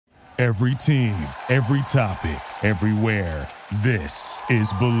Every team, every topic, everywhere. This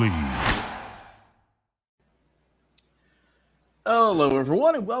is Believe. Hello,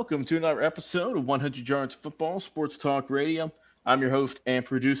 everyone, and welcome to another episode of 100 Yards Football Sports Talk Radio. I'm your host and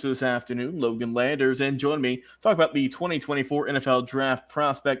producer this afternoon, Logan Landers, and join me to talk about the 2024 NFL Draft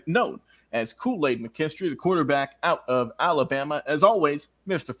prospect known as Kool Aid McKinstry, the quarterback out of Alabama. As always,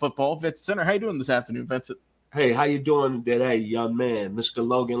 Mr. Football, Vincent Turner. How you doing this afternoon, Vincent? Hey, how you doing today, young man? Mr.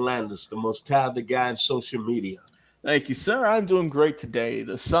 Logan Landers, the most talented guy in social media. Thank you, sir. I'm doing great today.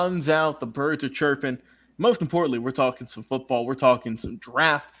 The sun's out, the birds are chirping. Most importantly, we're talking some football. We're talking some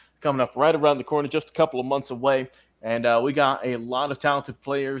draft coming up right around the corner, just a couple of months away. And we got a lot of talented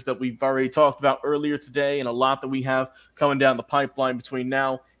players that we've already talked about earlier today and a lot that we have coming down the pipeline between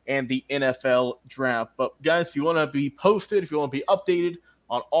now and the NFL draft. But, guys, if you want to be posted, if you want to be updated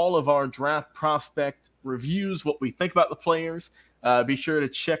on all of our draft prospect reviews, what we think about the players, be sure to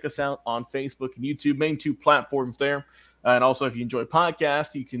check us out on Facebook and YouTube, main two platforms there. And also, if you enjoy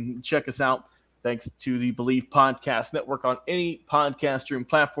podcasts, you can check us out thanks to the Believe Podcast Network on any podcast stream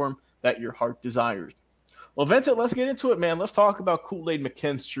platform that your heart desires. Well, Vincent, let's get into it, man. Let's talk about Kool Aid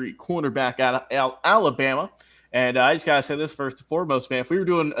McKinstry, cornerback out of Alabama. And I just got to say this first and foremost, man. If we were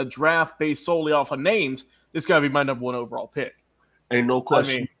doing a draft based solely off of names, this got to be my number one overall pick. Ain't no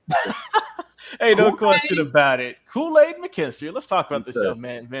question. Ain't no question about it. Kool Aid McKinstry. Let's talk about this young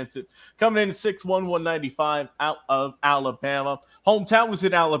man, Vincent. Coming in at 6'1", 195 out of Alabama. Hometown was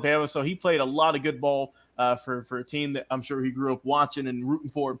in Alabama, so he played a lot of good ball for a team that I'm sure he grew up watching and rooting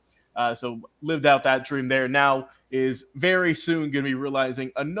for. So lived out that dream there. Now is very soon going to be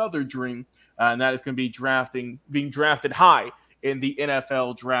realizing another dream, and that is going to be being drafted high in the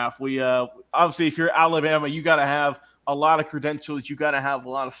NFL draft. We obviously, if you're Alabama, you got to have a lot of credentials. You got to have a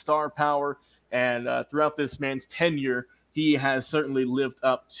lot of star power. And throughout this man's tenure, he has certainly lived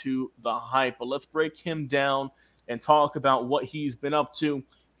up to the hype. But let's break him down and talk about what he's been up to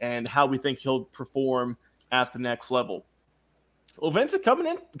and how we think he'll perform at the next level. Well, Vincent,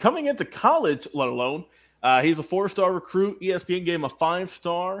 coming into college, let alone, he's a 4-star recruit. ESPN gave him a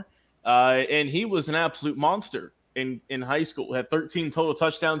 5-star, and he was an absolute monster in high school. Had 13 total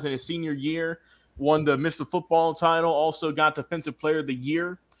touchdowns in his senior year. Won the Mr. Football title, also got Defensive Player of the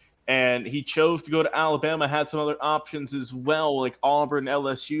Year, and he chose to go to Alabama, had some other options as well, like Auburn,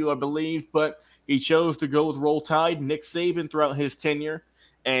 LSU, I believe, but he chose to go with Roll Tide, Nick Saban, throughout his tenure,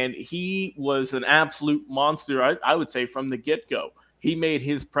 and he was an absolute monster, I would say, from the get-go. He made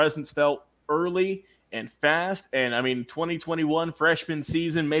his presence felt early and fast, and, 2021 freshman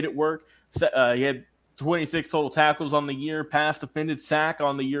season made it work. He had 26 total tackles on the year, pass defended, sack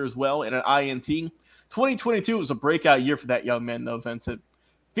on the year as well, and an INT. 2022 was a breakout year for that young man, though, Vincent.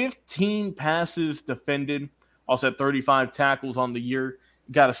 15 passes defended, also had 35 tackles on the year,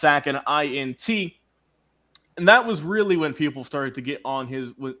 got a sack and an INT. And that was really when people started to get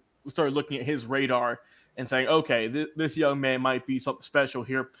started looking at his radar and saying, okay, this young man might be something special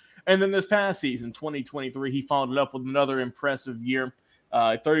here. And then this past season, 2023, he followed it up with another impressive year.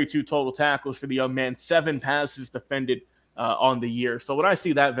 32 total tackles for the young man, 7 passes defended on the year. So when I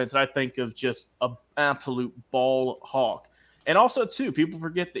see that, Vincent, I think of just an absolute ball hawk. And also, too, people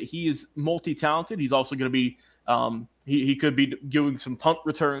forget that he is multi-talented. He's also going to be he could be doing some punt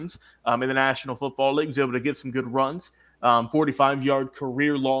returns in the National Football League. He's able to get some good runs. 45-yard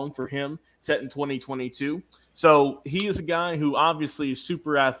career long for him, set in 2022. So he is a guy who obviously is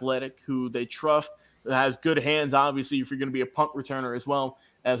super athletic, who they trust, has good hands, obviously, if you're going to be a punt returner as well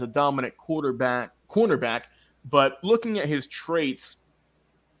as a dominant cornerback. But looking at his traits,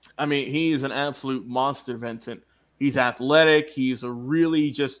 he is an absolute monster, Vincent. He's athletic. He's a really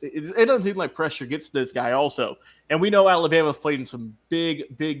it doesn't seem like pressure gets this guy also. And we know Alabama's played in some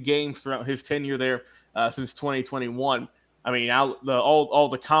big, big games throughout his tenure there since 2021. All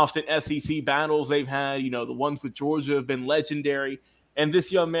the constant SEC battles they've had, the ones with Georgia have been legendary. And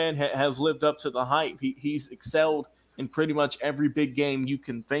this young man has lived up to the hype. He's excelled in pretty much every big game you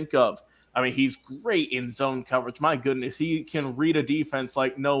can think of. He's great in zone coverage. My goodness, he can read a defense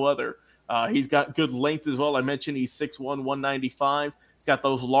like no other. He's got good length as well. I mentioned he's 6'1", 195. He's got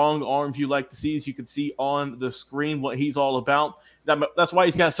those long arms you like to see, as you can see on the screen what he's all about. That's why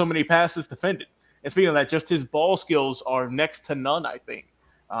he's got so many passes defended. And speaking of that, just his ball skills are next to none, I think,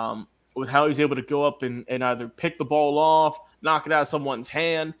 with how he's able to go up and either pick the ball off, knock it out of someone's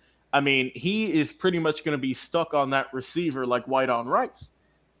hand. He is pretty much going to be stuck on that receiver like white on rice.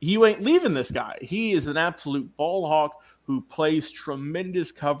 You ain't leaving this guy. He is an absolute ball hawk who plays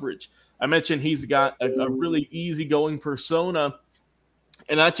tremendous coverage. I mentioned he's got a really easygoing persona,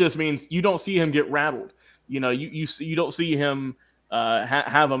 and that just means you don't see him get rattled. You don't see him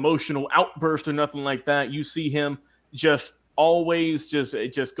have emotional outbursts or nothing like that. You see him just always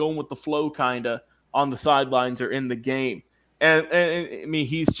just going with the flow kind of on the sidelines or in the game. And I mean,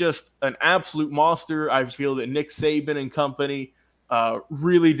 he's just an absolute monster. I feel that Nick Saban and company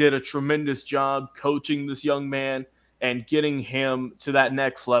really did a tremendous job coaching this young man and getting him to that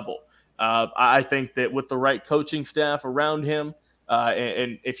next level. I think that with the right coaching staff around him,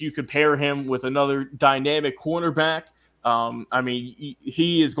 and if you compare him with another dynamic cornerback, I mean,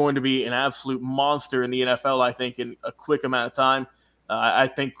 he is going to be an absolute monster in the NFL, I think, in a quick amount of time. I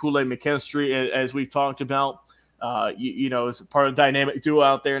think Kool Aid McKinstry, as we've talked about, is part of the dynamic duo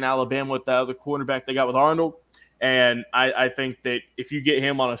out there in Alabama with the other cornerback they got with Arnold. And I think that if you get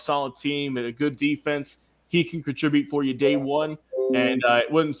him on a solid team and a good defense, he can contribute for you day one. And it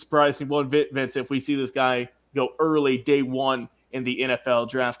wouldn't surprise me one bit, Vince, if we see this guy go early day one in the NFL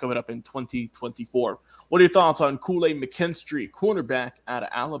draft coming up in 2024. What are your thoughts on Kool Aid McKinstry, cornerback out of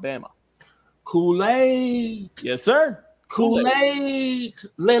Alabama? Kool Aid. Yes, sir. Kool Aid.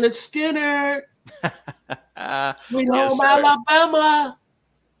 Leonard Skinner. Sweet home sir. Alabama.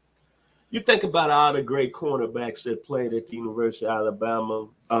 You think about all the great cornerbacks that played at the University of Alabama.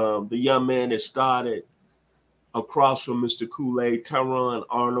 The young man that started across from Mr. Kool Aid, Tyron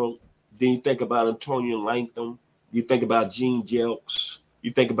Arnold. Then you think about Antonio Langton. You think about Gene Jelks.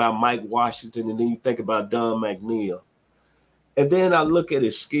 You think about Mike Washington. And then you think about Don McNeil. And then I look at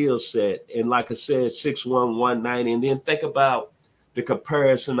his skill set. And like I said, 6'1", 190. And then think about the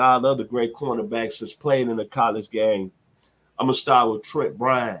comparison to all the other great cornerbacks that's played in the college game. I'm going to start with Trent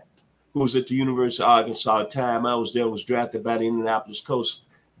Bryant, who was at the University of Arkansas. Time I was there, was drafted by the Indianapolis Colts.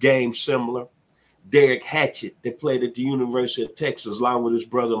 Game similar. Derek Hatchett, that played at the University of Texas, along with his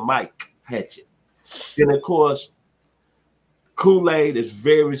brother Mike Hatchett. Then, of course, Kool Aid is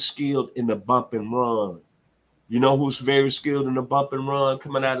very skilled in the bump and run. You know who's very skilled in the bump and run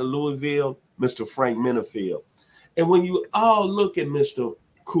coming out of Louisville? Mr. Frank Minifield. And when you all look at Mr.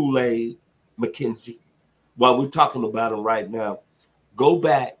 Kool Aid McKinstry, while we're talking about him right now, go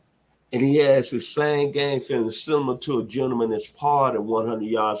back, and he has his same game feeling similar to a gentleman that's part of 100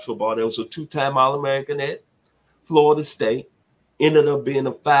 yards football. There was a two-time All-American at Florida State, ended up being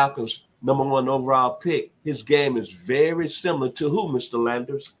the Falcons' #1 overall pick. His game is very similar to who, Mr.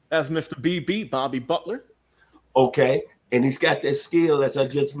 Landers? That's Mr. BB, Bobby Butler. Okay, and he's got that skill, as I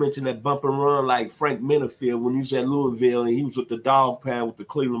just mentioned, that bump and run like Frank Minifield when he was at Louisville and he was with the Dog Pound with the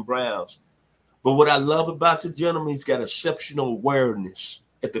Cleveland Browns. But what I love about the gentleman, he's got exceptional awareness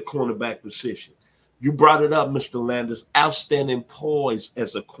at the cornerback position. You brought it up, Mr. Landers, outstanding poise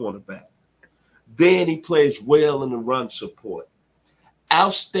as a cornerback. Then he plays well in the run support.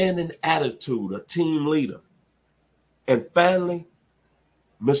 Outstanding attitude, a team leader. And finally,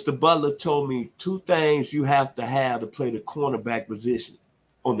 Mr. Butler told me two things you have to play the cornerback position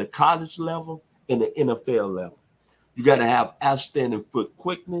on the college level and the NFL level. You got to have outstanding foot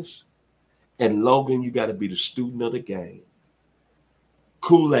quickness. And Logan, you got to be the student of the game.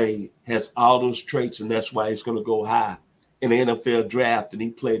 Kool Aid has all those traits, and that's why he's going to go high in the NFL draft, and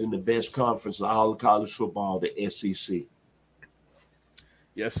he played in the best conference of all of college football, the SEC.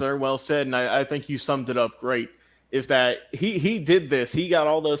 Yes, sir. Well said, and I think you summed it up great, is that he did this. He got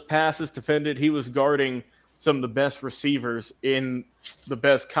all those passes defended. He was guarding some of the best receivers in the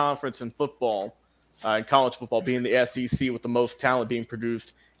best conference in football, in college football, being the SEC, with the most talent being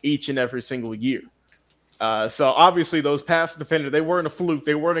produced each and every single year. So obviously those passes defended, they weren't a fluke.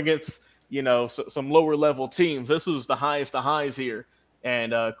 They weren't against, some lower level teams. This was the highest of highs here.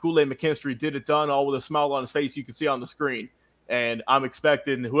 And Kool Aid McKinstry did it done, all with a smile on his face you can see on the screen. And I'm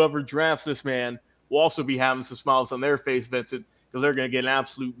expecting whoever drafts this man will also be having some smiles on their face, Vincent, because they're going to get an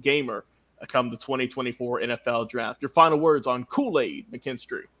absolute gamer come the 2024 NFL draft. Your final words on Kool Aid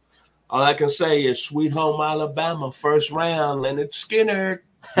McKinstry. All I can say is sweet home Alabama, first round, Leonard Skinner.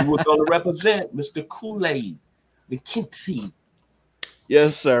 Who was going to represent Mr. Kool Aid McKinstry.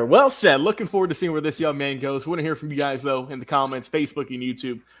 Yes, sir. Well said. Looking forward to seeing where this young man goes. We want to hear from you guys, though, in the comments, Facebook and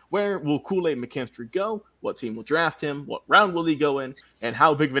YouTube. Where will Kool Aid McKinstry go? What team will draft him? What round will he go in? And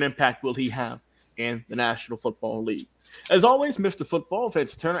how big of an impact will he have in the National Football League? As always, Mr. Football,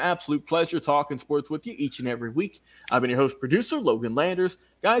 Vincent Turner, absolute pleasure talking sports with you each and every week. I've been your host, producer, Logan Landers.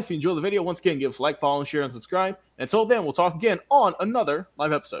 Guys, if you enjoy the video, once again, give us a like, follow, share, and subscribe. And until then, we'll talk again on another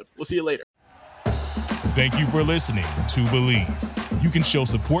live episode. We'll see you later. Thank you for listening to Believe. You can show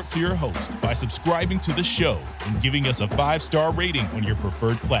support to your host by subscribing to the show and giving us a 5-star rating on your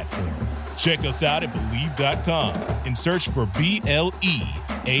preferred platform. Check us out at Believe.com and search for BLEAV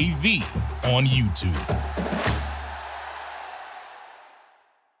on YouTube.